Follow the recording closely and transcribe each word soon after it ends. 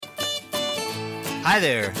Hi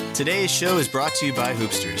there. Today's show is brought to you by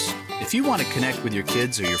Hoopsters. If you want to connect with your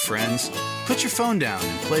kids or your friends, put your phone down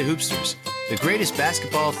and play Hoopsters, the greatest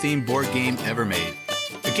basketball-themed board game ever made.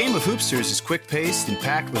 A game of Hoopsters is quick-paced and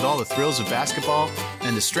packed with all the thrills of basketball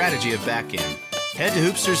and the strategy of backgammon. Head to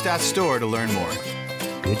hoopsters.store to learn more.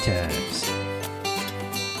 Good times.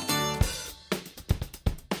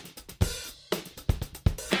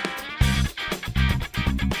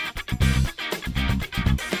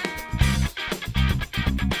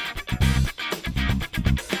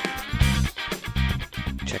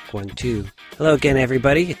 Check 1, 2. Hello again,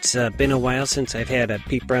 everybody. It's been a while since I've had a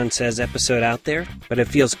Pete Brown Says episode out there, but it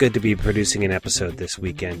feels good to be producing an episode this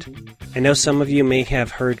weekend. I know some of you may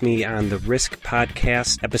have heard me on the Risk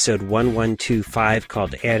podcast, episode 1125,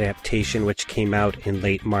 called Adaptation, which came out in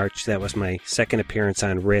late March. That was my second appearance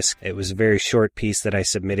on Risk. It was a very short piece that I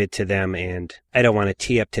submitted to them, and I don't want to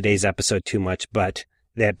tee up today's episode too much, but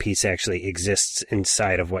that piece actually exists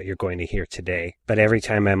inside of what you're going to hear today. But every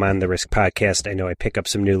time I'm on the Risk podcast, I know I pick up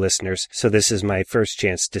some new listeners, so this is my first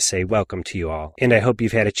chance to say welcome to you all. And I hope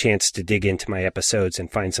you've had a chance to dig into my episodes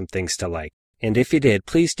and find some things to like. And if you did,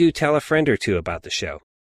 please do tell a friend or two about the show.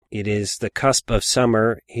 It is the cusp of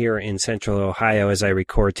summer here in central Ohio as I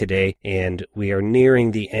record today, and we are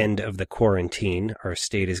nearing the end of the quarantine. Our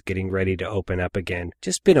state is getting ready to open up again.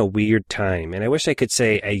 Just been a weird time, and I wish I could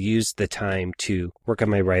say I used the time to work on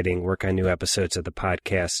my writing, work on new episodes of the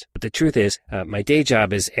podcast. But the truth is, my day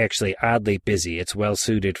job is actually oddly busy. It's well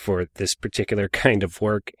suited for this particular kind of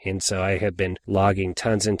work, and so I have been logging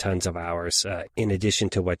tons and tons of hours in addition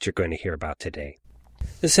to what you're going to hear about today.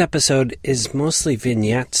 This episode is mostly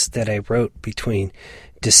vignettes that I wrote between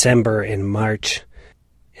December and March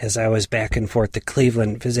as I was back and forth to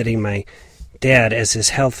Cleveland visiting my dad as his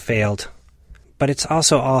health failed. But it's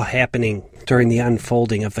also all happening during the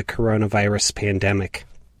unfolding of the coronavirus pandemic.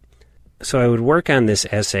 So I would work on this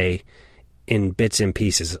essay in bits and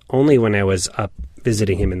pieces only when I was up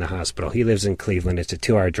visiting him in the hospital. He lives in Cleveland. It's a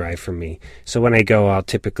 2-hour drive from me. So when I go, I'll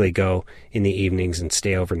typically go in the evenings and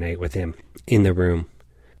stay overnight with him in the room.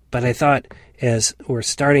 But I thought, as we're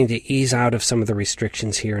starting to ease out of some of the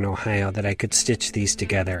restrictions here in Ohio, that I could stitch these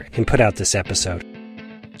together and put out this episode.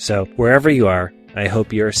 So, wherever you are, I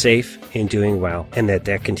hope you're safe and doing well, and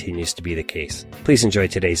that continues to be the case. Please enjoy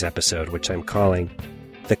today's episode, which I'm calling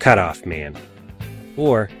The Cutoff Man,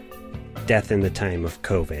 or Death in the Time of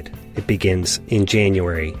COVID. It begins in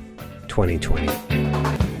January 2020.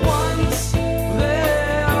 Once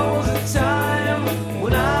there was a time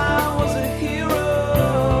when I was a hero.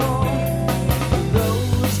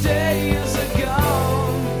 Those days are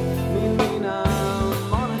gone, meaning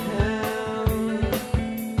I'm on ahead.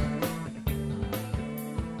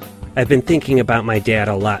 I've been thinking about my dad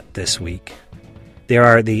a lot this week. There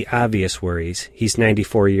are the obvious worries. He's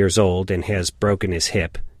 94 years old and has broken his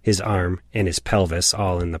hip, his arm, and his pelvis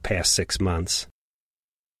all in the past 6 months.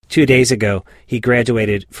 2 days ago, he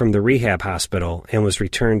graduated from the rehab hospital and was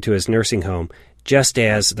returned to his nursing home just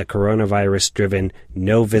as the coronavirus-driven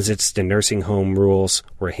no visits to nursing home rules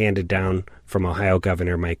were handed down from Ohio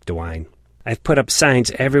Governor Mike DeWine. I've put up signs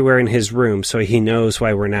everywhere in his room so he knows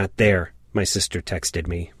why we're not there, my sister texted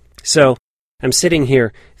me. So, I'm sitting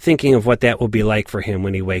here thinking of what that will be like for him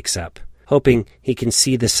when he wakes up, hoping he can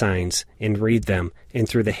see the signs and read them and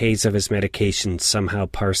through the haze of his medications somehow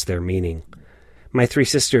parse their meaning. My 3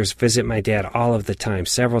 sisters visit my dad all of the time,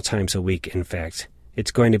 several times a week, in fact.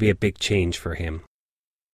 It's going to be a big change for him.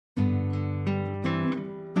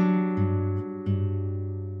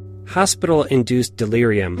 Hospital-induced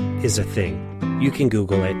delirium is a thing. You can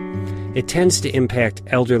Google it. It tends to impact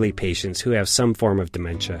elderly patients who have some form of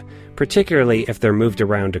dementia, particularly if they're moved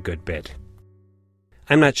around a good bit.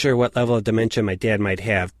 I'm not sure what level of dementia my dad might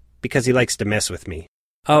have, because he likes to mess with me.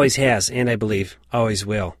 Always has, and I believe, always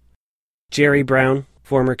will. Jerry Brown,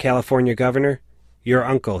 former California governor, your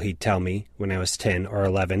uncle, he'd tell me when I was 10 or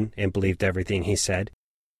 11 and believed everything he said.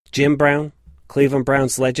 Jim Brown, Cleveland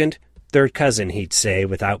Browns legend, third cousin, he'd say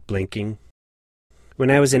without blinking. When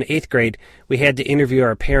I was in 8th grade, we had to interview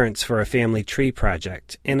our parents for a family tree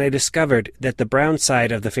project, and I discovered that the Brown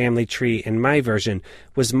side of the family tree in my version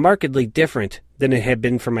was markedly different than it had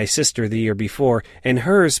been for my sister the year before, and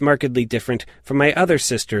hers markedly different from my other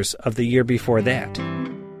sisters of the year before that.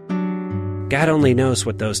 God only knows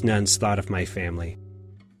what those nuns thought of my family.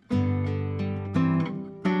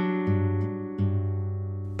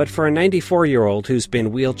 But for a 94-year-old who's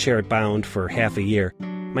been wheelchair-bound for half a year,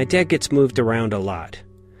 my dad gets moved around a lot.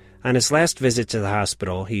 On his last visit to the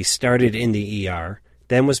hospital, he started in the ER,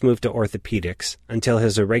 then was moved to orthopedics until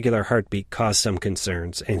his irregular heartbeat caused some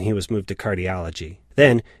concerns and he was moved to cardiology.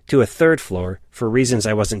 Then to a third floor for reasons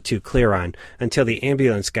I wasn't too clear on until the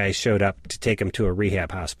ambulance guy showed up to take him to a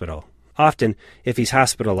rehab hospital. Often, if he's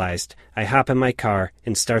hospitalized, I hop in my car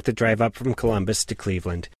and start the drive up from Columbus to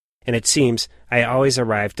Cleveland. And it seems I always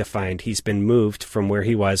arrive to find he's been moved from where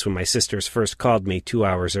he was when my sisters first called me 2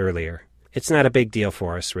 hours earlier. It's not a big deal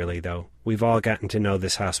for us, really, though. We've all gotten to know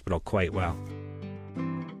this hospital quite well.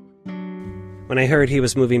 When I heard he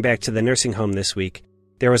was moving back to the nursing home this week,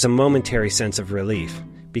 there was a momentary sense of relief,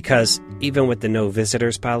 because even with the no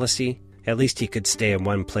visitors policy, at least he could stay in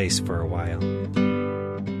one place for a while.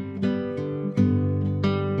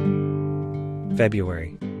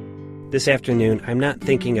 February. This afternoon, I'm not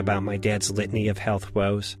thinking about my dad's litany of health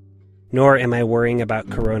woes, nor am I worrying about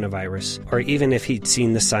coronavirus, or even if he'd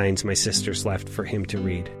seen the signs my sisters left for him to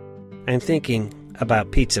read. I'm thinking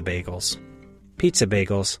about pizza bagels. Pizza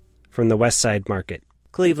bagels from the West Side Market.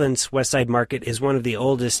 Cleveland's West Side Market is one of the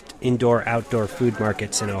oldest indoor-outdoor food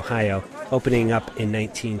markets in Ohio, opening up in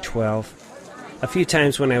 1912. A few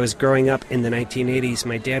times when I was growing up in the 1980s,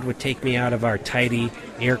 my dad would take me out of our tidy,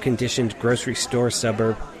 air-conditioned grocery store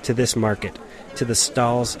suburb to this market, to the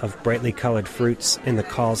stalls of brightly colored fruits and the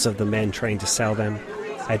calls of the men trying to sell them.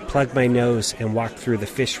 I'd plug my nose and walk through the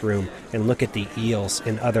fish room and look at the eels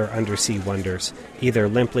and other undersea wonders, either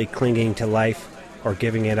limply clinging to life or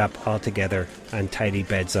giving it up altogether on tidy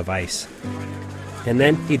beds of ice. And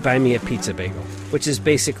then he'd buy me a pizza bagel, which is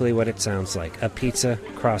basically what it sounds like, a pizza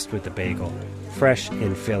crossed with a bagel. Fresh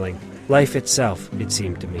and filling. Life itself, it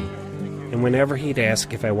seemed to me. And whenever he'd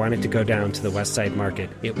ask if I wanted to go down to the West Side Market,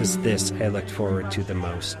 it was this I looked forward to the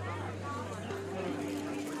most.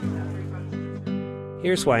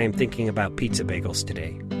 Here's why I'm thinking about pizza bagels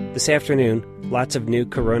today. This afternoon, lots of new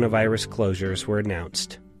coronavirus closures were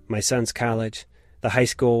announced. My son's college, the high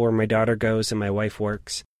school where my daughter goes and my wife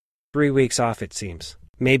works. 3 weeks off, it seems.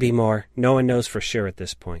 Maybe more. No one knows for sure at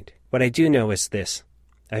this point. What I do know is this.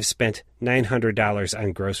 I've spent $900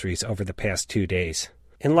 on groceries over the past 2 days.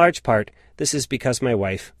 In large part, this is because my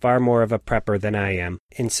wife, far more of a prepper than I am,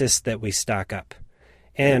 insists that we stock up.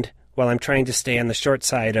 And while I'm trying to stay on the short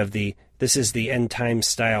side of the this is the end time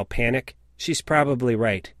style panic, she's probably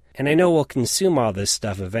right. And I know we'll consume all this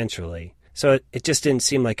stuff eventually. So it just didn't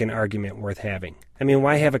seem like an argument worth having. I mean,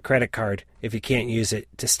 why have a credit card if you can't use it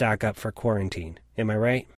to stock up for quarantine? Am I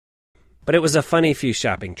right? But it was a funny few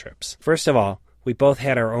shopping trips. First of all, we both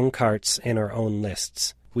had our own carts and our own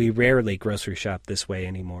lists. We rarely grocery shop this way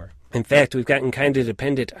anymore. In fact, we've gotten kind of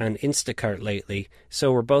dependent on Instacart lately,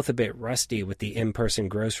 so we're both a bit rusty with the in-person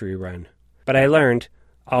grocery run. But I learned,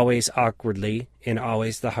 always awkwardly and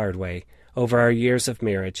always the hard way, over our years of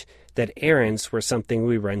marriage, that errands were something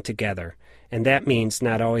we run together, and that means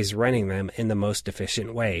not always running them in the most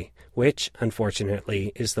efficient way, which,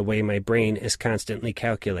 unfortunately, is the way my brain is constantly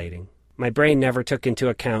calculating. My brain never took into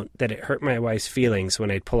account that it hurt my wife's feelings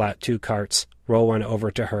when I'd pull out 2 carts, roll one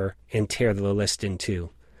over to her, and tear the list in 2.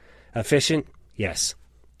 Efficient? Yes.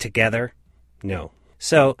 Together? No.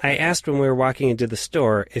 So I asked when we were walking into the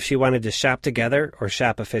store if she wanted to shop together or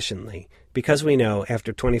shop efficiently, because we know,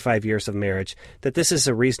 after 25 years of marriage, that this is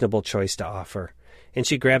a reasonable choice to offer. And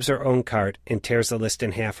she grabs her own cart and tears the list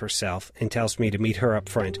in half herself and tells me to meet her up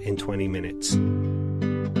front in 20 minutes.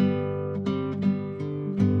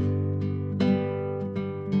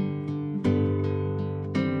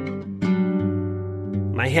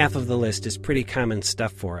 My half of the list is pretty common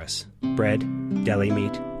stuff for us. Bread, deli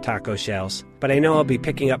meat, taco shells. But I know I'll be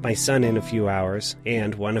picking up my son in a few hours,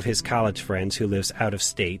 and one of his college friends who lives out of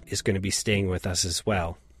state is going to be staying with us as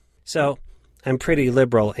well. So, I'm pretty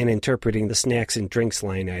liberal in interpreting the snacks and drinks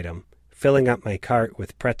line item, filling up my cart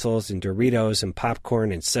with pretzels and Doritos and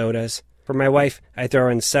popcorn and sodas. For my wife, I throw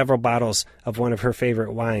in several bottles of one of her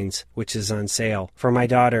favorite wines, which is on sale. For my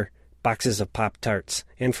daughter, boxes of Pop-Tarts.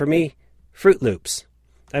 And for me, Fruit Loops.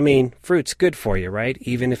 I mean, fruit's good for you, right?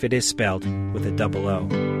 Even if it is spelled with a double O.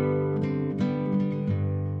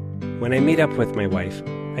 When I meet up with my wife,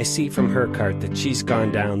 I see from her cart that she's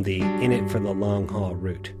gone down the in-it-for-the-long-haul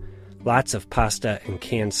route. Lots of pasta and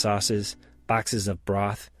canned sauces, boxes of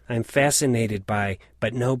broth. I'm fascinated by,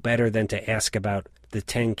 but no better than to ask about, the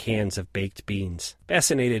 10 cans of baked beans.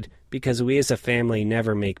 Fascinated because we as a family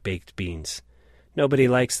never make baked beans. Nobody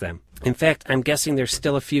likes them. In fact, I'm guessing there's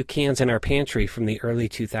still a few cans in our pantry from the early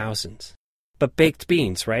 2000s. But baked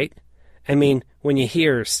beans, right? I mean, when you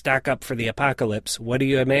hear stock up for the apocalypse, what do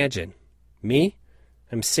you imagine? Me?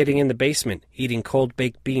 I'm sitting in the basement eating cold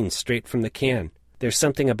baked beans straight from the can. There's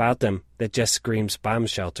something about them that just screams bomb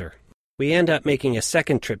shelter. We end up making a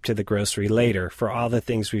second trip to the grocery later for all the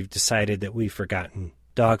things we've decided that we've forgotten.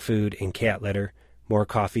 dog food and cat litter, more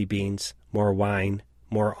coffee beans, more wine,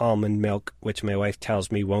 more almond milk, which my wife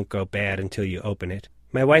tells me won't go bad until you open it.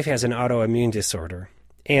 My wife has an autoimmune disorder,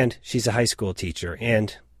 and she's a high school teacher,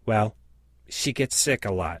 and, well, she gets sick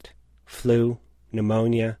a lot. Flu,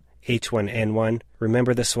 pneumonia, H1N1.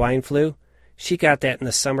 Remember the swine flu? She got that in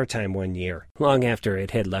the summertime one year, long after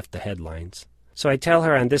it had left the headlines. So I tell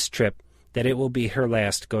her on this trip that it will be her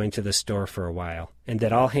last going to the store for a while, and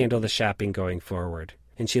that I'll handle the shopping going forward.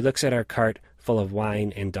 And she looks at our cart full of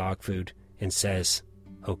wine and dog food and says,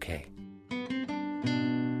 okay.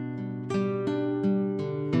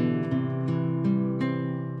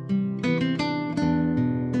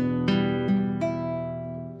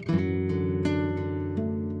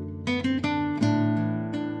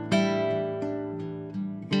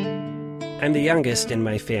 I'm the youngest in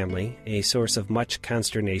my family, a source of much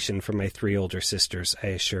consternation for my 3 older sisters, I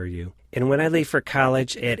assure you. And when I leave for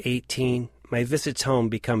college at 18, my visits home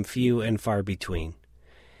become few and far between.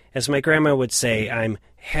 As my grandma would say, I'm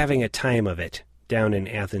having a time of it down in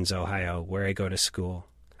Athens, Ohio, where I go to school.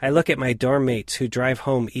 I look at my dorm mates who drive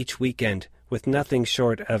home each weekend with nothing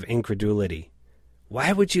short of incredulity.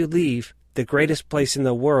 Why would you leave the greatest place in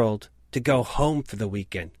the world to go home for the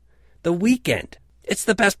weekend? The weekend! It's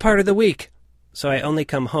the best part of the week! So I only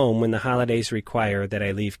come home when the holidays require that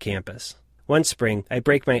I leave campus. One spring, I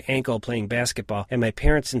break my ankle playing basketball, and my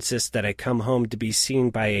parents insist that I come home to be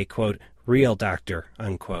seen by a, quote, real doctor,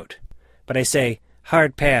 unquote. But I say,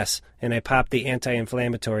 hard pass, and I pop the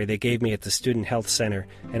anti-inflammatory they gave me at the Student Health Center,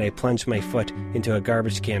 and I plunge my foot into a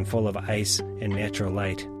garbage can full of ice and natural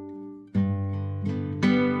light.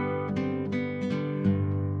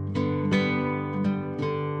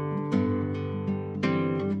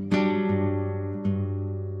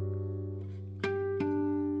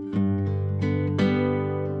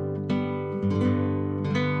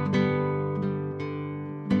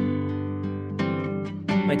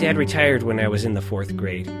 My dad retired when I was in the 4th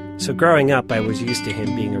grade, so growing up I was used to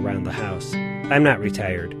him being around the house. I'm not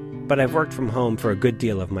retired, but I've worked from home for a good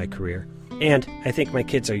deal of my career, and I think my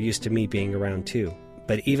kids are used to me being around too.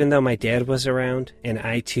 But even though my dad was around, and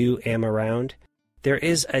I too am around, there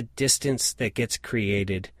is a distance that gets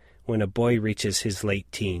created when a boy reaches his late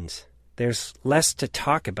teens. There's less to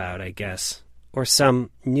talk about, I guess, or some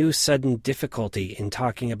new sudden difficulty in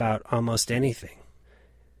talking about almost anything.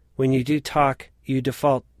 When you do talk, you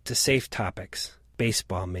default to safe topics,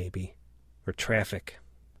 baseball maybe, or traffic.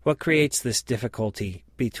 What creates this difficulty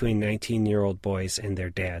between 19-year-old boys and their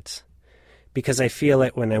dads? Because I feel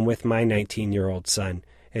it when I'm with my 19-year-old son,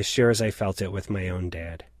 as sure as I felt it with my own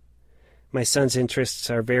dad. My son's interests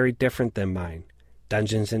are very different than mine.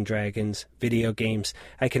 Dungeons and Dragons, video games,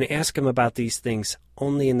 I can ask him about these things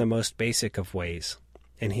only in the most basic of ways,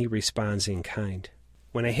 and he responds in kind.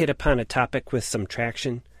 When I hit upon a topic with some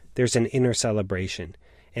traction, there's an inner celebration,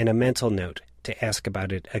 and a mental note to ask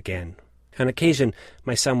about it again. On occasion,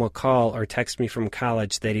 my son will call or text me from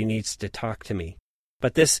college that he needs to talk to me.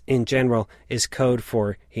 But this, in general, is code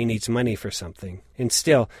for he needs money for something. And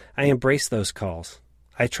still, I embrace those calls.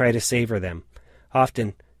 I try to savor them.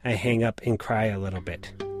 Often, I hang up and cry a little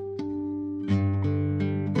bit.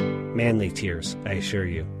 Manly tears, I assure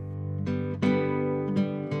you.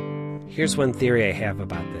 Here's one theory I have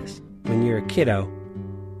about this. When you're a kiddo,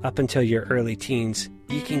 up until your early teens,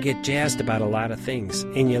 you can get jazzed about a lot of things,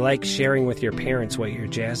 and you like sharing with your parents what you're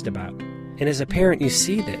jazzed about. And as a parent, you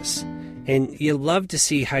see this, and you love to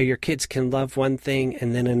see how your kids can love one thing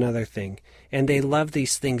and then another thing, and they love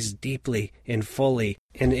these things deeply and fully,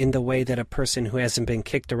 and in the way that a person who hasn't been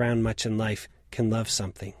kicked around much in life can love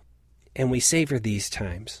something. And we savor these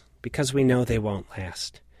times, because we know they won't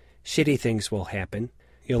last. Shitty things will happen.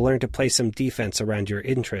 You'll learn to play some defense around your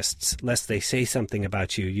interests, lest they say something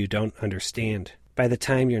about you don't understand. By the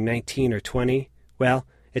time you're 19 or 20, well,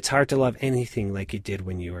 it's hard to love anything like you did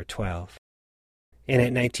when you were 12. And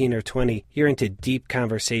at 19 or 20, you're into deep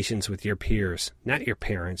conversations with your peers, not your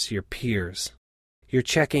parents, your peers. You're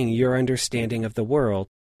checking your understanding of the world,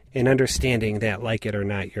 an understanding that, like it or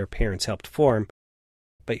not, your parents helped form,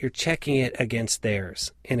 but you're checking it against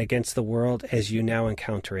theirs, and against the world as you now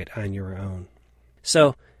encounter it on your own.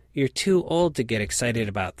 So, you're too old to get excited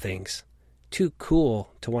about things, too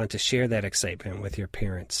cool to want to share that excitement with your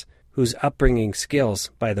parents, whose upbringing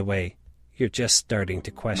skills, by the way, you're just starting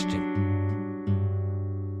to question.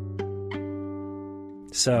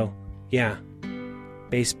 So, yeah,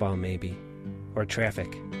 baseball maybe, or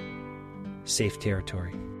traffic, safe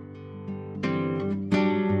territory.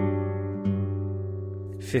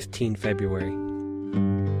 15 February.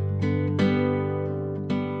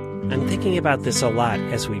 I'm thinking about this a lot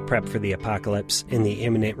as we prep for the apocalypse and the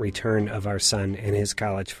imminent return of our son and his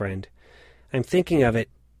college friend. I'm thinking of it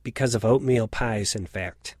because of oatmeal pies, in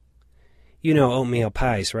fact. You know oatmeal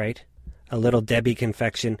pies, right? A Little Debbie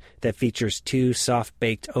confection that features 2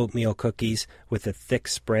 soft-baked oatmeal cookies with a thick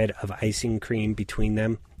spread of icing cream between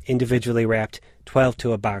them, individually wrapped, 12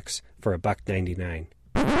 to a box for $1.99.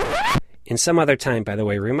 In some other time, by the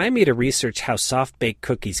way, remind me to research how soft-baked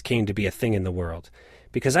cookies came to be a thing in the world.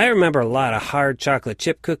 Because I remember a lot of hard chocolate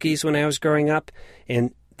chip cookies when I was growing up,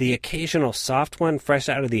 and the occasional soft one fresh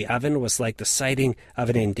out of the oven was like the sighting of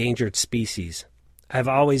an endangered species. I've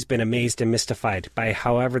always been amazed and mystified by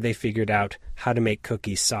however they figured out how to make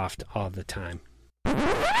cookies soft all the time.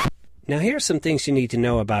 Now here are some things you need to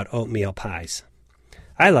know about oatmeal pies.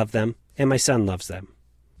 I love them, and my son loves them.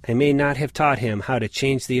 I may not have taught him how to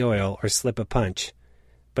change the oil or slip a punch,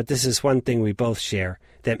 but this is one thing we both share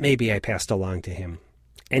that maybe I passed along to him.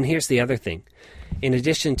 And here's the other thing. In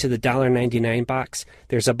addition to the $1.99 box,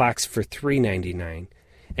 there's a box for $3.99.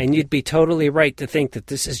 And you'd be totally right to think that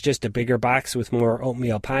this is just a bigger box with more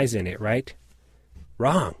oatmeal pies in it, right?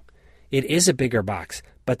 Wrong. It is a bigger box,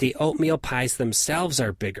 but the oatmeal pies themselves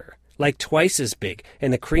are bigger, like twice as big,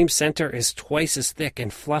 and the cream center is twice as thick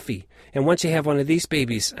and fluffy. And once you have one of these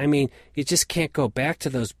babies, you just can't go back to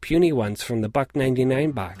those puny ones from the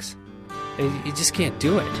 $1.99 box. You just can't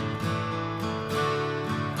do it.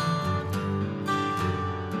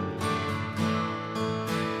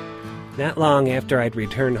 Not long after I'd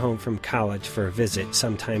returned home from college for a visit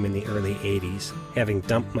sometime in the early 80s, having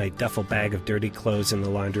dumped my duffel bag of dirty clothes in the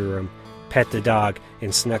laundry room, pet the dog,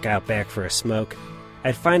 and snuck out back for a smoke,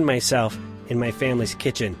 I'd find myself in my family's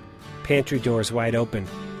kitchen, pantry doors wide open,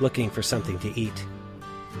 looking for something to eat.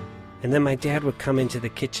 And then my dad would come into the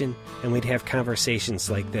kitchen and we'd have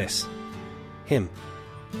conversations like this. Him.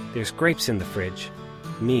 There's grapes in the fridge.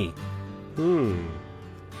 Me.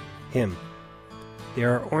 Him.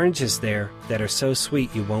 There are oranges there that are so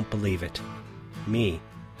sweet you won't believe it. Me.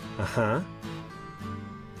 Uh-huh.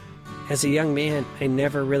 As a young man, I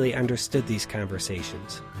never really understood these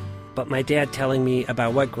conversations. But my dad telling me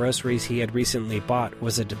about what groceries he had recently bought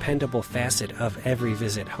was a dependable facet of every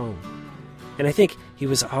visit home. And I think he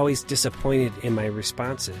was always disappointed in my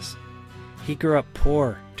responses. He grew up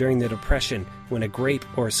poor during the Depression when a grape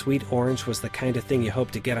or a sweet orange was the kind of thing you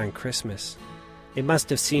hoped to get on Christmas. It must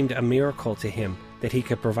have seemed a miracle to him that he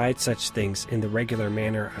could provide such things in the regular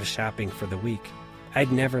manner of shopping for the week.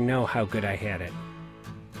 I'd never know how good I had it.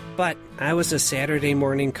 But I was a Saturday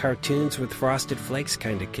morning cartoons with Frosted Flakes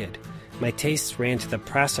kind of kid. My tastes ran to the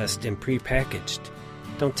processed and prepackaged.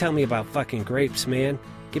 Don't tell me about fucking grapes, man.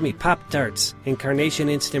 Give me Pop-Tarts and Carnation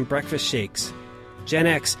Instant Breakfast Shakes. Gen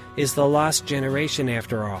X is the lost generation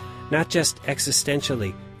after all, not just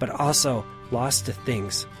existentially, but also lost to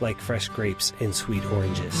things like fresh grapes and sweet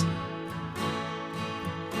oranges.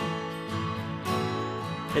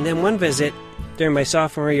 And then one visit, during my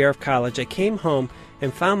sophomore year of college, I came home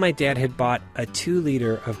and found my dad had bought a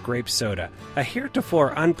 2-liter of grape soda, a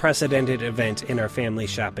heretofore unprecedented event in our family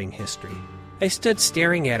shopping history. I stood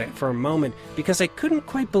staring at it for a moment because I couldn't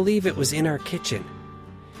quite believe it was in our kitchen.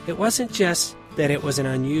 It wasn't just that it was an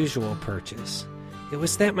unusual purchase. It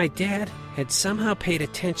was that my dad had somehow paid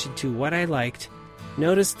attention to what I liked,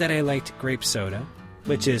 noticed that I liked grape soda,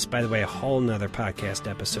 which is, by the way, a whole nother podcast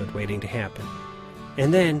episode waiting to happen.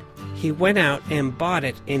 And then he went out and bought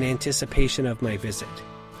it in anticipation of my visit.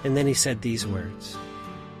 And then he said these words.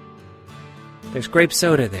 There's grape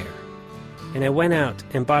soda there. And I went out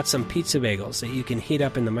and bought some pizza bagels that you can heat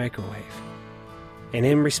up in the microwave. And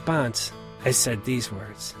in response, I said these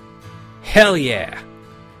words. Hell yeah!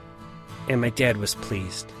 And my dad was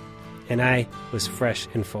pleased. And I was fresh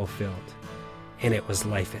and fulfilled. And it was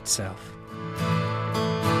life itself.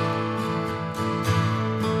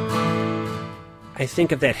 I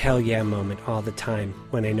think of that hell yeah moment all the time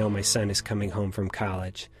when I know my son is coming home from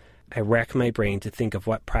college. I rack my brain to think of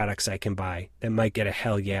what products I can buy that might get a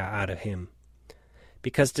hell yeah out of him.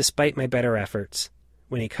 Because despite my better efforts,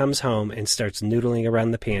 when he comes home and starts noodling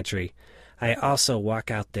around the pantry, I also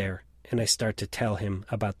walk out there and I start to tell him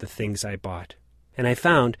about the things I bought. And I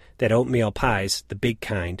found that oatmeal pies, the big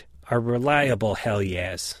kind, are reliable hell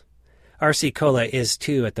yeahs. RC Cola is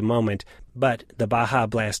too at the moment, but the Baja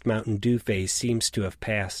Blast Mountain Dew phase seems to have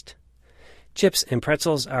passed. Chips and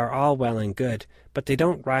pretzels are all well and good, but they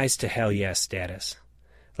don't rise to hell yeah status.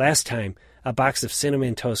 Last time, a box of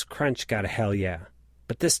Cinnamon Toast Crunch got a hell yeah,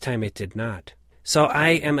 but this time it did not. So I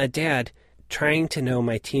am a dad trying to know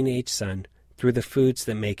my teenage son through the foods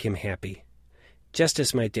that make him happy, just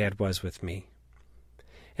as my dad was with me.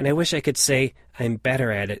 And I wish I could say I'm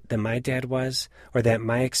better at it than my dad was, or that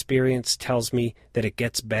my experience tells me that it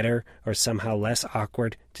gets better or somehow less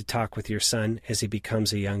awkward to talk with your son as he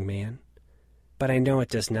becomes a young man. But I know it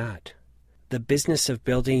does not. The business of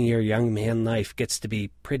building your young man life gets to be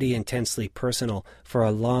pretty intensely personal for a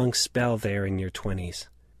long spell there in your 20s.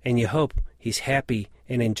 And you hope he's happy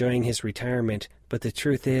and enjoying his retirement, but the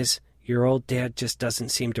truth is, your old dad just doesn't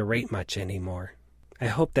seem to rate much anymore. I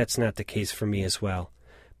hope that's not the case for me as well.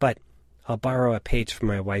 But I'll borrow a page from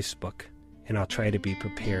my wife's book, and I'll try to be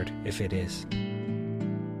prepared if it is.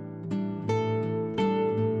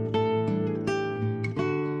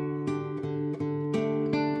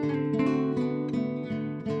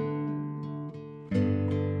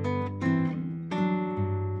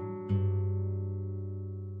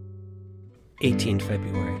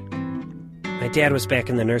 February 18th. My dad was back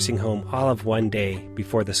in the nursing home all of one day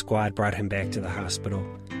before the squad brought him back to the hospital.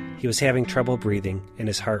 He was having trouble breathing, and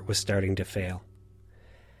his heart was starting to fail.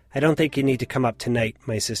 I don't think you need to come up tonight,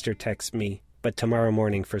 my sister texts me, but tomorrow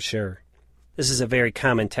morning for sure. This is a very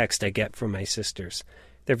common text I get from my sisters.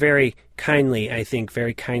 They're very kindly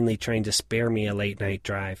trying to spare me a late-night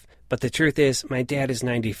drive. But the truth is, my dad is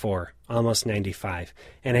 94, almost 95,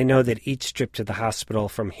 and I know that each trip to the hospital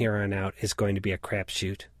from here on out is going to be a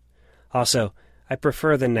crapshoot. Also, I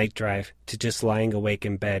prefer the night drive to just lying awake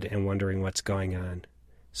in bed and wondering what's going on.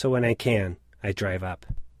 So when I can, I drive up.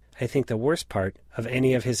 I think the worst part of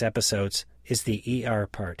any of his episodes is the ER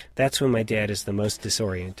part. That's when my dad is the most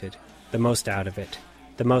disoriented, the most out of it,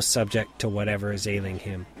 the most subject to whatever is ailing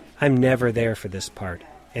him. I'm never there for this part,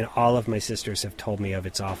 and all of my sisters have told me of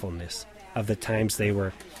its awfulness, of the times they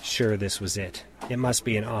were sure this was it. It must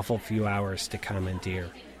be an awful few hours to commandeer.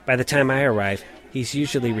 By the time I arrive, he's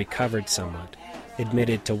usually recovered somewhat,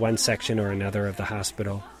 admitted to one section or another of the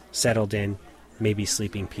hospital, settled in, maybe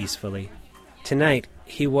sleeping peacefully. Tonight,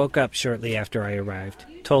 he woke up shortly after I arrived,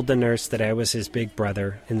 told the nurse that I was his big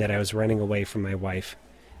brother and that I was running away from my wife.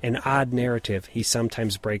 An odd narrative he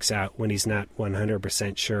sometimes breaks out when he's not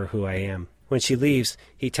 100% sure who I am. When she leaves,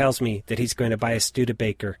 he tells me that he's going to buy a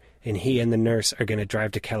Studebaker and he and the nurse are going to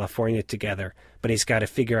drive to California together, but he's got to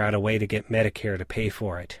figure out a way to get Medicare to pay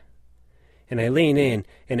for it. And I lean in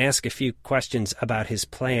and ask a few questions about his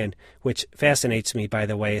plan, which fascinates me, by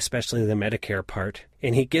the way, especially the Medicare part.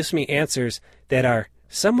 And he gives me answers that are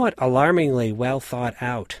somewhat alarmingly well thought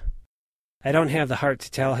out. I don't have the heart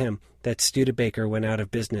to tell him that Studebaker went out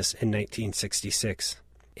of business in 1966.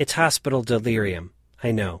 It's hospital delirium,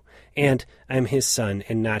 I know, and I'm his son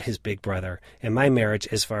and not his big brother, and my marriage,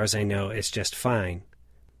 as far as I know, is just fine.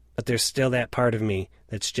 But there's still that part of me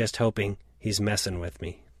that's just hoping he's messing with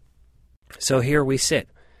me. So here we sit,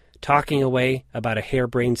 talking away about a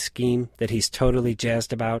harebrained scheme that he's totally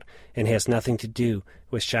jazzed about and has nothing to do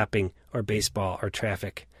with shopping or baseball or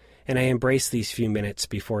traffic. And I embrace these few minutes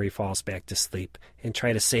before he falls back to sleep and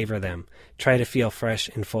try to savor them, try to feel fresh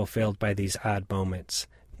and fulfilled by these odd moments,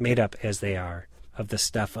 made up as they are of the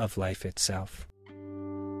stuff of life itself.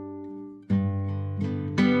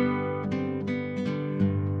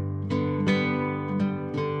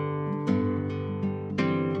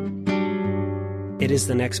 It is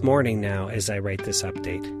the next morning now as I write this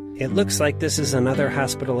update. It looks like this is another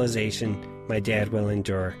hospitalization my dad will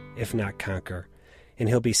endure, if not conquer, and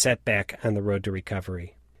he'll be set back on the road to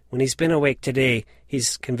recovery. When he's been awake today,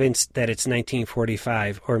 he's convinced that it's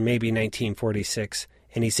 1945 or maybe 1946,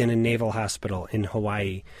 and he's in a naval hospital in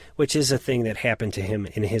Hawaii, which is a thing that happened to him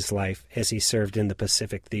in his life as he served in the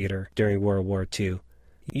Pacific Theater during World War II,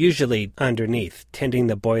 usually underneath, tending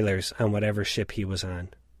the boilers on whatever ship he was on.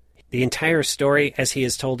 The entire story, as he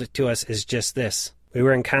has told it to us, is just this. We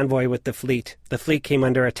were in convoy with the fleet. The fleet came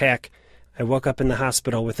under attack. I woke up in the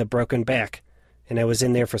hospital with a broken back, and I was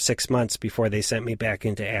in there for 6 months before they sent me back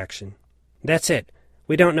into action. That's it.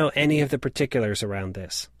 We don't know any of the particulars around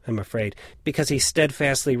this, I'm afraid, because he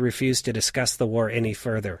steadfastly refused to discuss the war any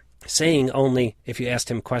further, saying only, if you asked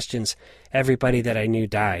him questions, everybody that I knew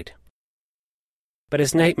died. But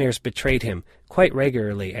his nightmares betrayed him, quite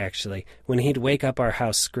regularly, actually, when he'd wake up our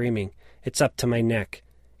house screaming, "It's up to my neck.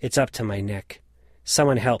 It's up to my neck.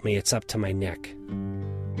 Someone help me, it's up to my neck."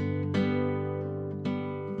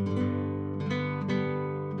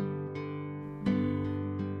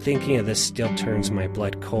 Thinking of this still turns my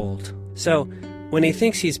blood cold. So, when he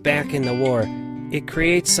thinks he's back in the war, it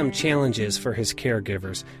creates some challenges for his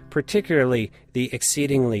caregivers, particularly the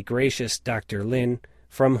exceedingly gracious Dr. Lin,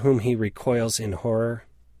 from whom he recoils in horror.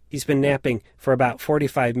 He's been napping for about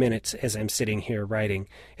 45 minutes as I'm sitting here writing,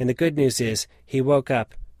 and the good news is he woke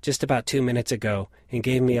up just about 2 minutes ago and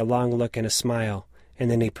gave me a long look and a smile,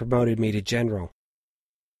 and then he promoted me to general.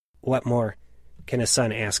 What more? can a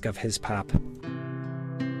son ask of his pop?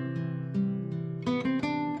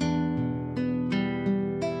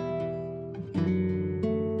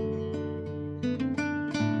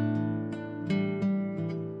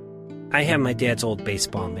 I have my dad's old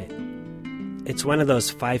baseball mitt. It's one of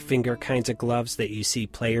those 5-finger kinds of gloves that you see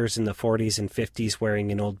players in the 40s and 50s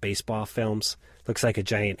wearing in old baseball films. Looks like a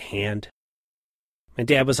giant hand. My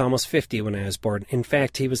dad was almost 50 when I was born. In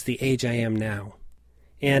fact, he was the age I am now.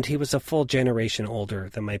 And he was a full generation older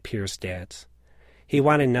than my peers' dads. He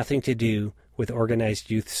wanted nothing to do with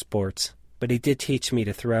organized youth sports, but he did teach me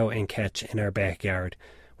to throw and catch in our backyard,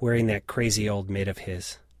 wearing that crazy old mitt of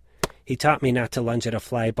his. He taught me not to lunge at a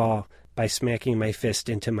fly ball by smacking my fist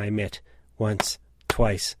into my mitt once,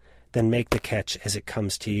 twice, then make the catch as it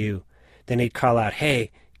comes to you. Then he'd call out,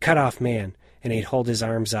 "Hey, cut off man," and he'd hold his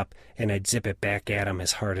arms up, and I'd zip it back at him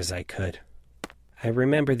as hard as I could. I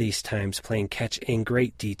remember these times playing catch in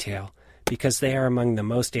great detail, because they are among the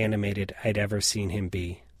most animated I'd ever seen him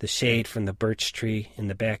be. The shade from the birch tree in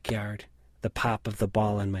the backyard, the pop of the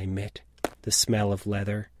ball on my mitt, the smell of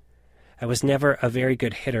leather. I was never a very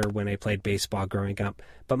good hitter when I played baseball growing up,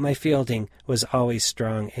 but my fielding was always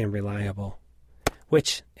strong and reliable.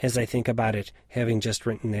 Which, as I think about it, having just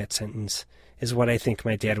written that sentence, is what I think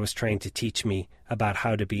my dad was trying to teach me about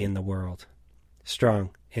how to be in the world.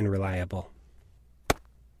 Strong and reliable.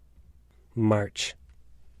 March.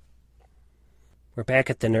 We're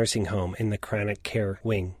back at the nursing home in the chronic care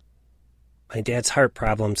wing. My dad's heart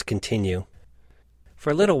problems continue.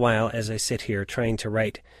 For a little while, as I sit here trying to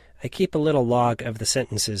write, I keep a little log of the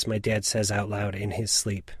sentences my dad says out loud in his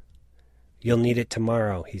sleep. "You'll need it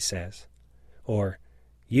tomorrow," he says. Or,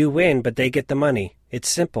 "You win, but they get the money. It's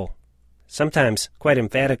simple." Sometimes, quite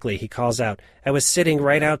emphatically, he calls out, "I was sitting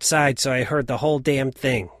right outside, so I heard the whole damn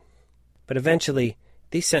thing." But eventually,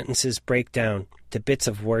 these sentences break down to bits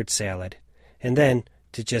of word salad, and then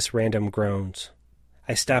to just random groans.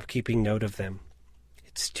 I stop keeping note of them.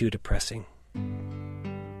 It's too depressing.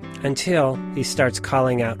 Until he starts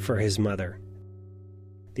calling out for his mother.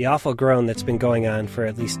 The awful groan that's been going on for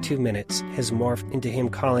at least 2 minutes has morphed into him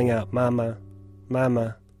calling out, "Mama,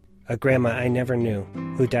 Mama," a grandma I never knew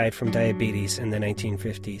who died from diabetes in the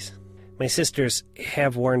 1950s. My sisters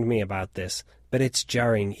have warned me about this, but it's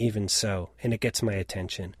jarring even so, and it gets my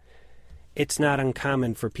attention. It's not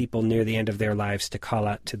uncommon for people near the end of their lives to call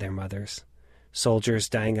out to their mothers. Soldiers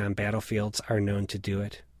dying on battlefields are known to do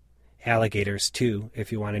it. Alligators, too,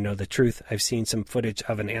 if you want to know the truth. I've seen some footage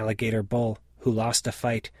of an alligator bull who lost a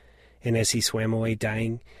fight, and as he swam away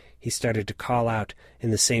dying, he started to call out in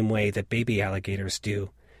the same way that baby alligators do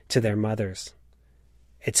to their mothers.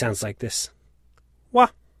 It sounds like this. Wah,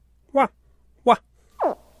 wah, wah.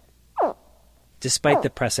 Despite the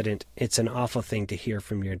precedent, it's an awful thing to hear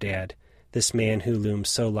from your dad, this man who loomed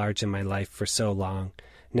so large in my life for so long,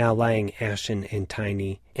 now lying ashen and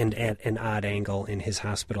tiny and at an odd angle in his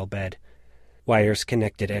hospital bed, wires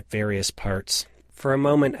connected at various parts. For a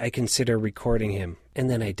moment I consider recording him, and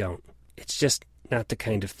then I don't. It's just not the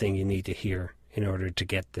kind of thing you need to hear in order to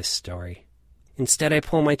get this story. Instead, I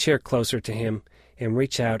pull my chair closer to him and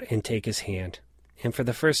reach out and take his hand. And for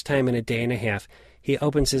the first time in a day and a half, he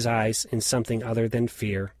opens his eyes in something other than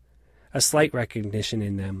fear, a slight recognition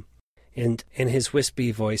in them, and his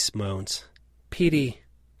wispy voice moans, "Petey,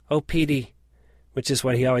 oh, Petey," which is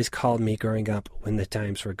what he always called me growing up when the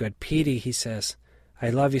times were good. "Petey," he says, "I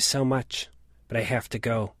love you so much, but I have to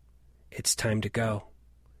go. It's time to go."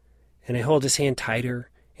 And I hold his hand tighter,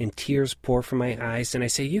 and tears pour from my eyes, and I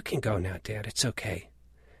say, "You can go now, Dad. It's okay.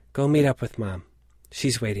 Go meet up with Mom.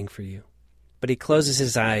 She's waiting for you." But he closes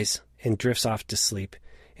his eyes and drifts off to sleep,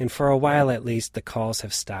 and for a while at least the calls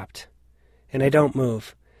have stopped. And I don't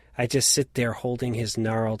move. I just sit there holding his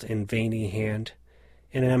gnarled and veiny hand,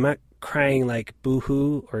 and I'm not crying like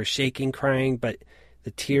boo-hoo or shaking crying, but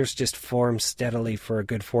the tears just form steadily for a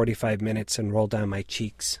good 45 minutes and roll down my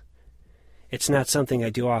cheeks. It's not something I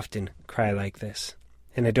do often, cry like this,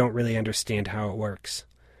 and I don't really understand how it works.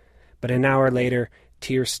 But an hour later,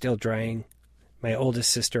 tears still drying, my oldest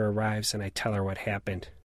sister arrives and I tell her what happened.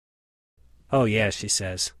 "Oh yeah," she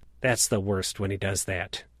says, "that's the worst when he does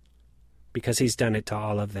that." Because he's done it to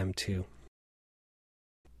all of them too.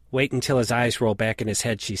 "Wait until his eyes roll back in his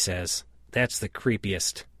head," she says. "That's the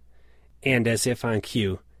creepiest." And as if on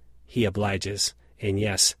cue, he obliges. And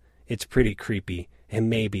yes, it's pretty creepy. And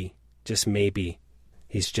maybe, just maybe,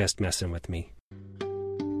 he's just messing with me.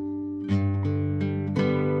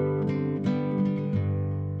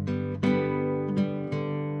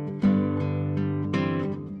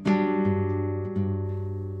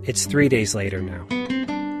 It's 3 days later now.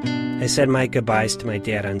 I said my goodbyes to my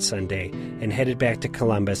dad on Sunday and headed back to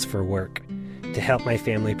Columbus for work. to help my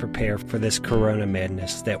family prepare for this corona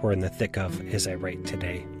madness that we're in the thick of as I write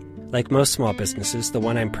today. Like most small businesses, the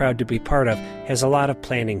one I'm proud to be part of has a lot of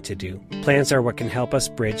planning to do. Plans are what can help us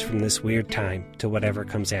bridge from this weird time to whatever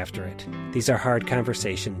comes after it. These are hard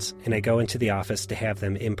conversations, and I go into the office to have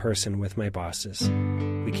them in person with my bosses.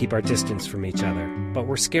 We keep our distance from each other, but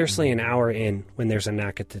we're scarcely an hour in when there's a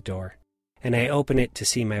knock at the door. And I open it to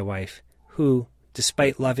see my wife, who,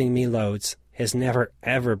 despite loving me loads, has never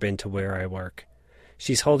ever been to where I work.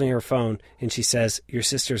 She's holding her phone, and she says, "Your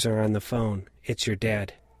sisters are on the phone. It's your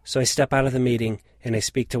dad." So I step out of the meeting, and I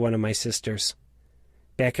speak to one of my sisters.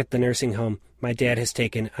 Back at the nursing home, my dad has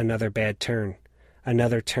taken another bad turn.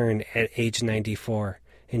 Another turn at age 94.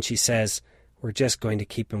 And she says, "We're just going to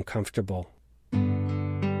keep him comfortable."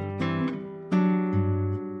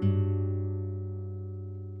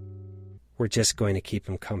 "We're just going to keep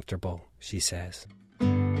him comfortable," she says.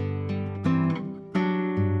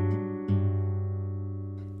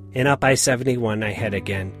 And up I-71 I head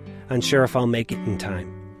again, unsure if I'll make it in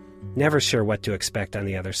time. Never sure what to expect on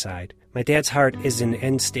the other side. My dad's heart is in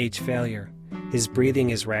end-stage failure. His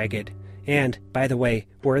breathing is ragged. And, by the way,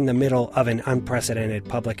 we're in the middle of an unprecedented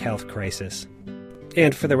public health crisis.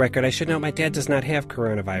 And for the record, I should note my dad does not have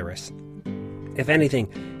coronavirus. If anything,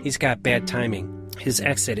 he's got bad timing. His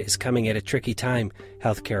exit is coming at a tricky time,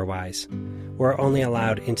 healthcare-wise. We're only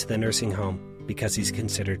allowed into the nursing home because he's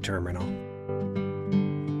considered terminal.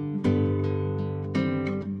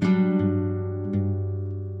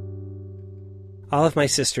 All of my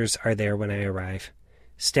sisters are there when I arrive.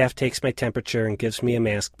 Staff takes my temperature and gives me a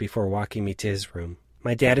mask before walking me to his room.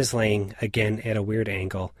 My dad is laying, again at a weird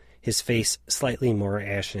angle, his face slightly more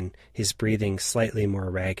ashen, his breathing slightly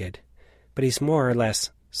more ragged. But he's more or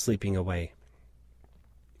less sleeping away.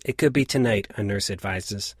 It could be tonight, a nurse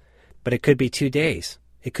advises. But it could be 2 days.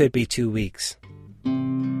 It could be 2 weeks.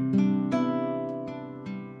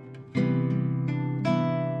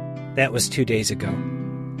 That was 2 days ago.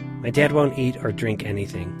 My dad won't eat or drink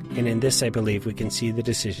anything, and in this I believe we can see the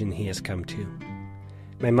decision he has come to.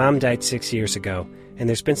 My mom died 6 years ago, and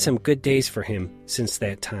there's been some good days for him since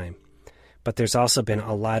that time. But there's also been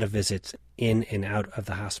a lot of visits in and out of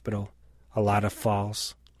the hospital, a lot of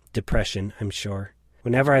falls, depression, I'm sure.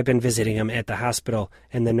 Whenever I've been visiting him at the hospital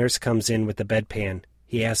and the nurse comes in with the bedpan,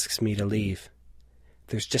 he asks me to leave.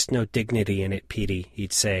 "There's just no dignity in it, Petey,"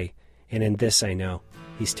 he'd say, and in this I know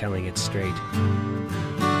he's telling it straight.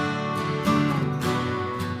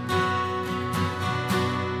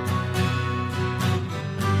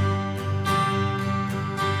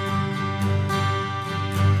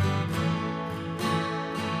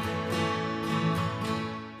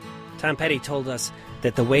 Tom Petty told us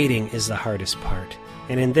that the waiting is the hardest part,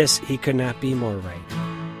 and in this he could not be more right.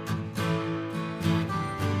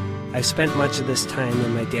 I've spent much of this time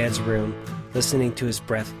in my dad's room, listening to his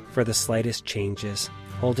breath for the slightest changes,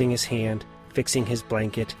 holding his hand, fixing his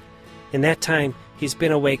blanket. In that time, he's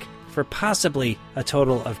been awake for possibly a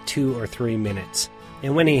total of 2 or 3 minutes,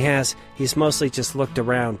 and when he has, he's mostly just looked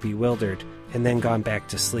around bewildered and then gone back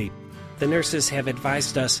to sleep. The nurses have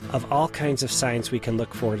advised us of all kinds of signs we can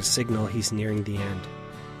look for to signal he's nearing the end.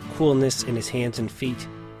 Coolness in his hands and feet,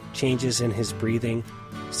 changes in his breathing,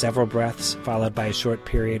 several breaths followed by a short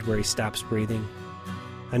period where he stops breathing.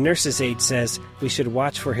 A nurse's aide says we should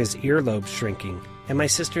watch for his earlobes shrinking, and my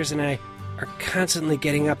sisters and I are constantly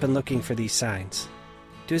getting up and looking for these signs.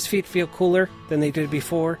 Do his feet feel cooler than they did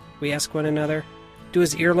before? We ask one another. Do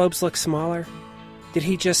his earlobes look smaller? Did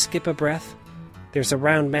he just skip a breath? There's a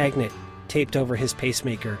round magnet taped over his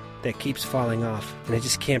pacemaker that keeps falling off, and I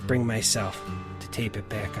just can't bring myself to tape it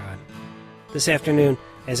back on. This afternoon,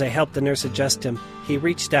 as I helped the nurse adjust him, he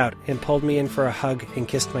reached out and pulled me in for a hug and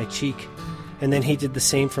kissed my cheek, and then he did the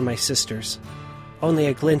same for my sisters. Only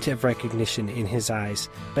a glint of recognition in his eyes,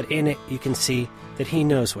 but in it you can see that he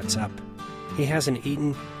knows what's up. He hasn't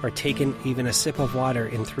eaten or taken even a sip of water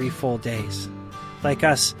in 3 full days. Like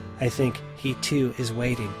us, I think he too is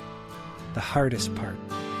waiting. The hardest part.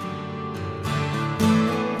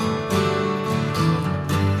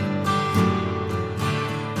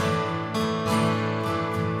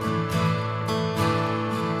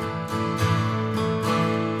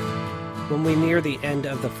 When we near the end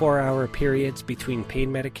of the 4-hour periods between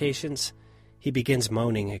pain medications, he begins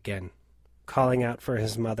moaning again, calling out for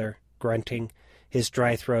his mother, grunting, his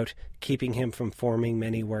dry throat keeping him from forming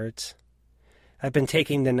many words. I've been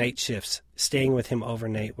taking the night shifts, staying with him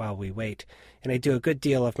overnight while we wait, and I do a good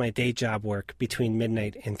deal of my day job work between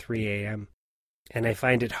midnight and 3 a.m., and I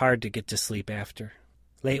find it hard to get to sleep after.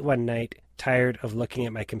 Late one night, tired of looking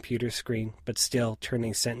at my computer screen, but still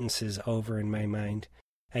turning sentences over in my mind,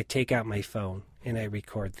 I take out my phone and I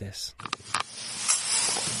record this.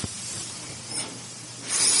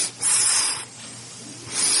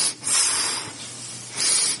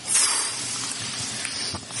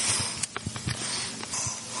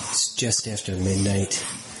 It's just after midnight.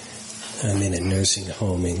 I'm in a nursing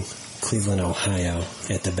home in Cleveland, Ohio,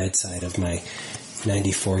 at the bedside of my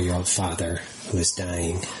 94-year-old father who is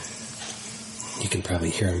dying. You can probably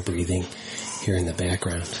hear him breathing here in the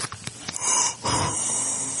background.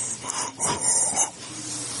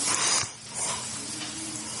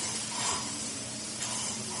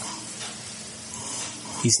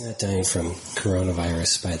 He's not dying from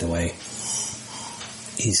coronavirus, by the way.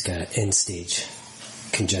 He's got end-stage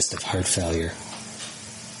congestive heart failure.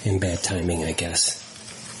 And bad timing, I guess.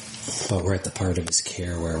 But we're at the part of his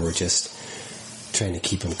care where we're just trying to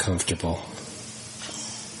keep him comfortable.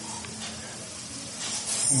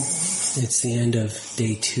 It's the end of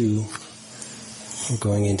day 2. We're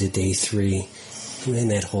going into day 3. And in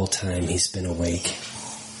that whole time, he's been awake.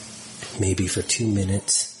 Maybe for 2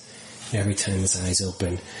 minutes. And every time his eyes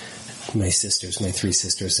open, my 3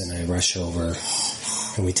 sisters, and I rush over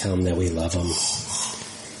and we tell him that we love him.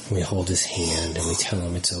 And we hold his hand and we tell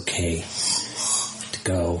him it's okay to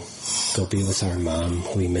go be with our mom,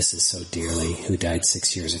 who he misses so dearly, who died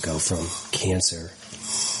 6 years ago from cancer.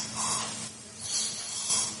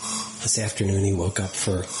 This afternoon he woke up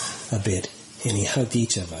for a bit and he hugged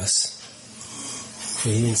each of us.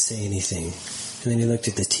 And he didn't say anything. And then he looked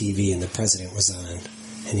at the TV and the president was on.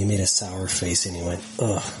 And he made a sour face and he went,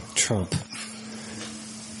 "Ugh, Trump."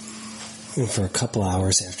 And for a couple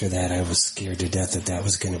hours after that, I was scared to death that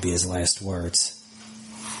was going to be his last words.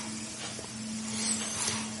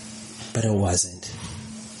 But it wasn't.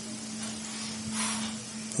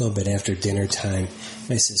 A little bit after dinner time,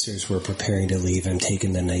 my sisters were preparing to leave. I'm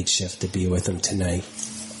taking the night shift to be with him tonight.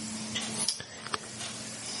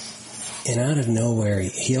 And out of nowhere,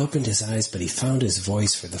 he opened his eyes, but he found his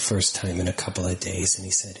voice for the first time in a couple of days. And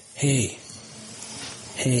he said, hey,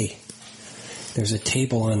 there's a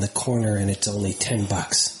table on the corner and it's only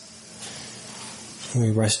 $10. And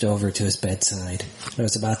we rushed over to his bedside. I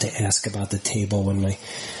was about to ask about the table when my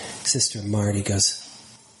sister Marty goes,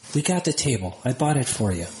 "We got the table. I bought it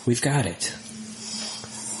for you. We've got it."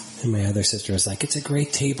 And my other sister was like, "It's a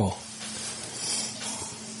great table."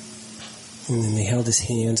 And then they held his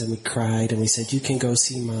hands and we cried and we said, "You can go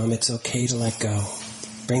see Mom. It's okay to let go.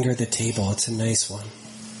 Bring her the table. It's a nice one."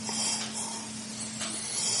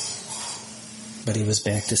 But he was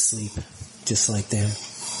back to sleep, just like that.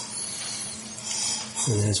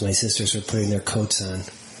 And as my sisters were putting their coats on,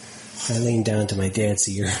 I leaned down to my dad's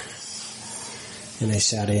ear and I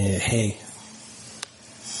shouted, "Hey,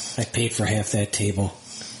 I paid for half that table,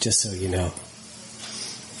 just so you know."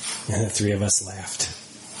 And the 3 of us laughed.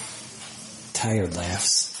 Tired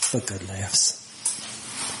laughs, but good laughs.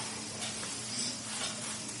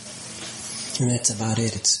 And that's about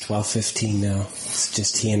it. It's 12:15 now. It's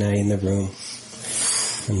just he and I in the room.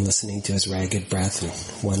 I'm listening to his ragged breath and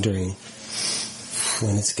wondering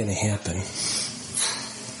when it's going to happen.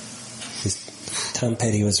 Tom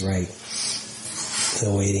Petty was right.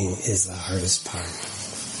 The waiting is the hardest part.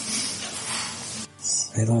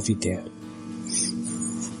 I love you, Dad.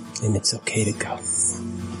 And it's okay to go.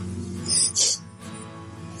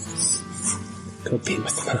 Go be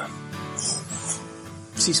with Mom.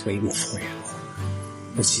 She's waiting for you.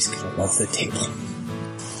 And she's gonna love the table.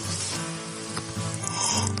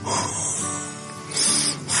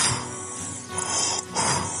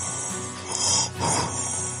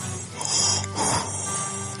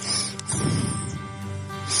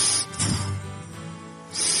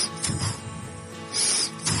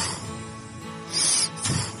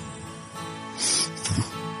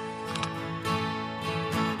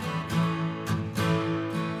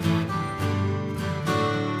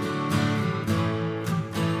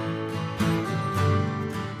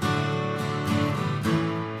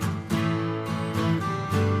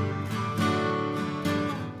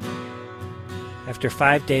 After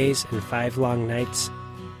 5 days and 5 long nights,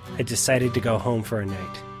 I decided to go home for a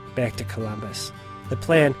night, back to Columbus. The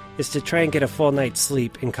plan is to try and get a full night's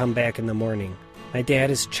sleep and come back in the morning. My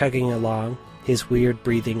dad is chugging along, his weird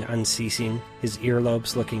breathing unceasing, his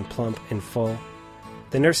earlobes looking plump and full.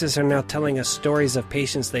 The nurses are now telling us stories of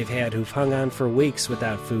patients they've had who've hung on for weeks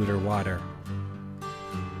without food or water.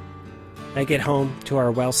 I get home to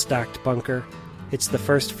our well-stocked bunker. It's the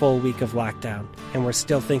first full week of lockdown, and we're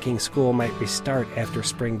still thinking school might restart after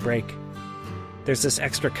spring break. There's this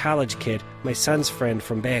extra college kid, my son's friend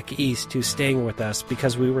from back east, who's staying with us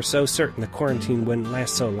because we were so certain the quarantine wouldn't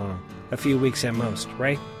last so long. A few weeks at most,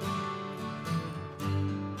 right?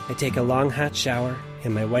 I take a long hot shower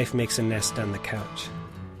and my wife makes a nest on the couch.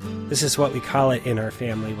 This is what we call it in our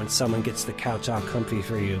family when someone gets the couch all comfy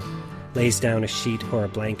for you, lays down a sheet or a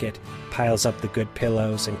blanket, piles up the good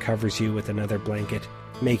pillows, and covers you with another blanket,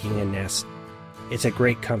 making a nest. It's a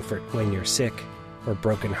great comfort when you're sick or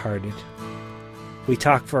broken-hearted. We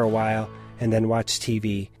talk for a while and then watch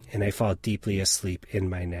TV, and I fall deeply asleep in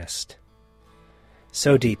my nest.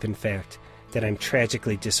 So deep, in fact, that I'm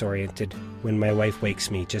tragically disoriented when my wife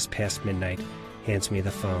wakes me just past midnight, hands me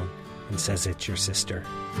the phone, and says it's your sister.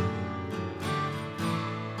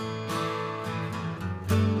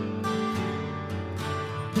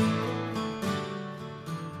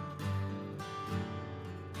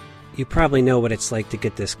 You probably know what it's like to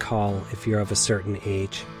get this call if you're of a certain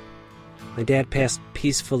age. My dad passed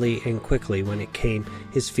peacefully and quickly when it came,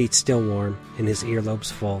 his feet still warm and his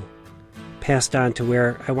earlobes full. Passed on to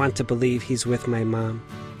where I want to believe he's with my mom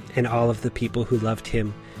and all of the people who loved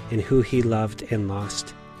him and who he loved and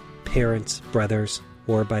lost. Parents, brothers,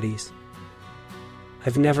 war buddies.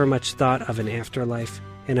 I've never much thought of an afterlife,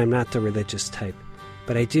 and I'm not the religious type,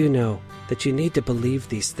 but I do know that you need to believe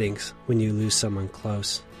these things when you lose someone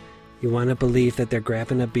close. You want to believe that they're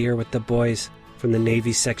grabbing a beer with the boys from the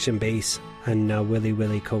Navy section base on Willy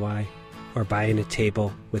Willy Kauai, or buying a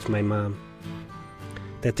table with my mom.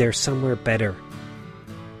 That they're somewhere better.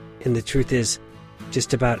 And the truth is,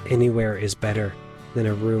 just about anywhere is better than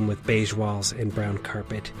a room with beige walls and brown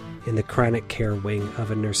carpet in the chronic care wing of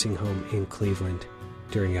a nursing home in Cleveland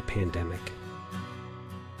during a pandemic.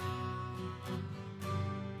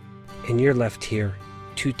 And you're left here,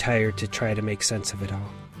 too tired to try to make sense of it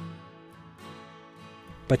all.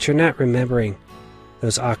 But you're not remembering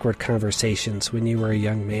those awkward conversations when you were a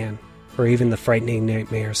young man, or even the frightening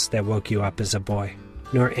nightmares that woke you up as a boy,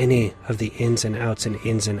 nor any of the ins and outs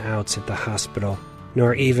at the hospital,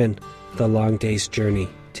 nor even the long day's journey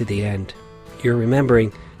to the end. You're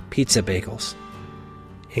remembering pizza bagels,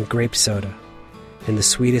 and grape soda, and the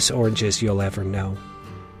sweetest oranges you'll ever know.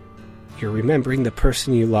 You're remembering the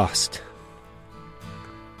person you lost.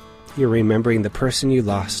 You're remembering the person you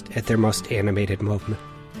lost at their most animated moment.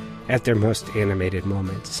 At their most animated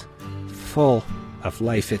moments, full of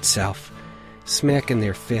life itself, smacking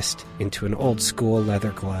their fist into an old school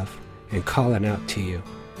leather glove and calling out to you,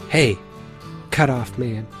 "Hey, cut off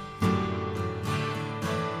man."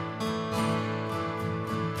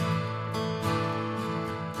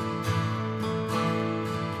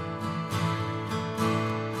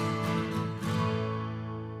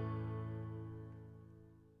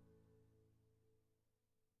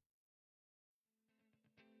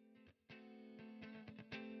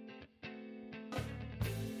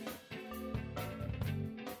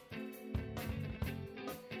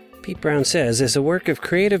 Pete Brown Says is a work of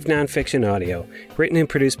creative nonfiction audio, written and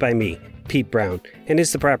produced by me, Pete Brown, and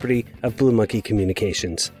is the property of Blue Monkey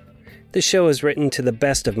Communications. This show is written to the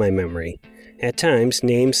best of my memory. At times,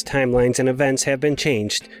 names, timelines, and events have been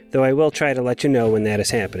changed, though I will try to let you know when that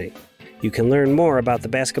is happening. You can learn more about the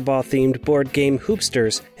basketball-themed board game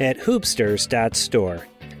Hoopsters at hoopsters.store.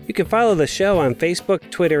 You can follow the show on Facebook,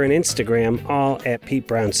 Twitter, and Instagram, all at Pete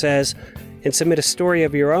Brown Says, and submit a story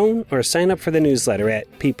of your own or sign up for the newsletter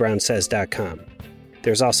at PeteBrownSays.com.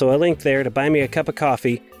 There's also a link there to buy me a cup of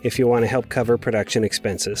coffee if you want to help cover production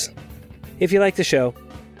expenses. If you like the show,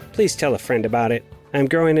 please tell a friend about it. I'm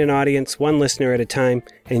growing an audience one listener at a time,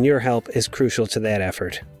 and your help is crucial to that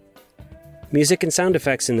effort. Music and sound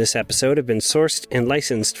effects in this episode have been sourced and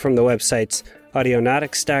licensed from the websites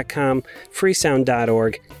Audionautics.com,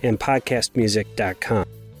 freesound.org, and podcastmusic.com.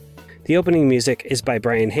 The opening music is by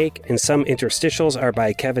Brian Hake, and some interstitials are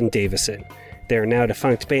by Kevin Davison. Their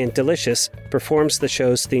now-defunct band Delicious performs the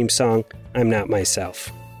show's theme song, I'm Not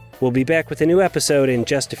Myself. We'll be back with a new episode in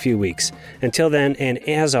just a few weeks. Until then, and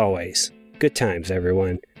as always, good times,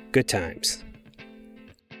 everyone. Good times.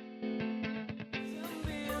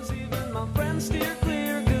 Even my friends steer